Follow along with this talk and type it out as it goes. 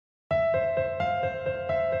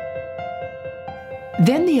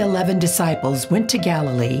Then the 11 disciples went to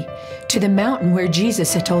Galilee, to the mountain where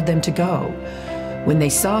Jesus had told them to go. When they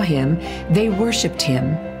saw him, they worshipped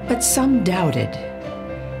him, but some doubted.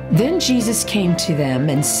 Then Jesus came to them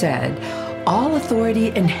and said, "All authority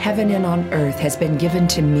in heaven and on earth has been given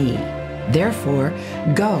to me. Therefore,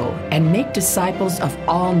 go and make disciples of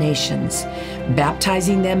all nations,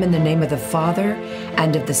 baptizing them in the name of the Father,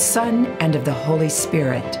 and of the Son, and of the Holy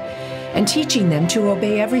Spirit, and teaching them to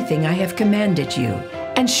obey everything I have commanded you.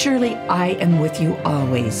 And surely I am with you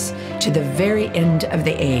always, to the very end of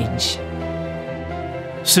the age."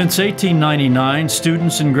 Since 1899,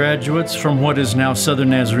 students and graduates from what is now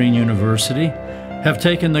Southern Nazarene University have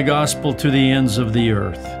taken the gospel to the ends of the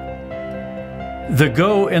earth. The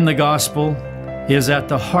go in the gospel is at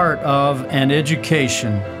the heart of an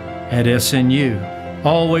education at SNU.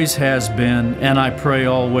 Always has been, and I pray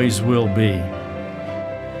always will be.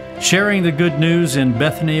 Sharing the good news in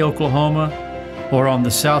Bethany, Oklahoma, or on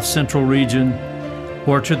the South Central region,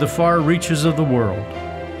 or to the far reaches of the world.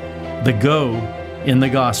 The go in the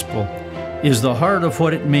gospel is the heart of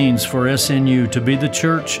what it means for SNU to be the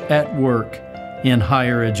church at work in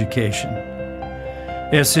higher education.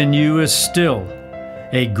 SNU is still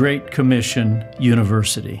a Great Commission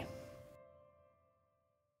university.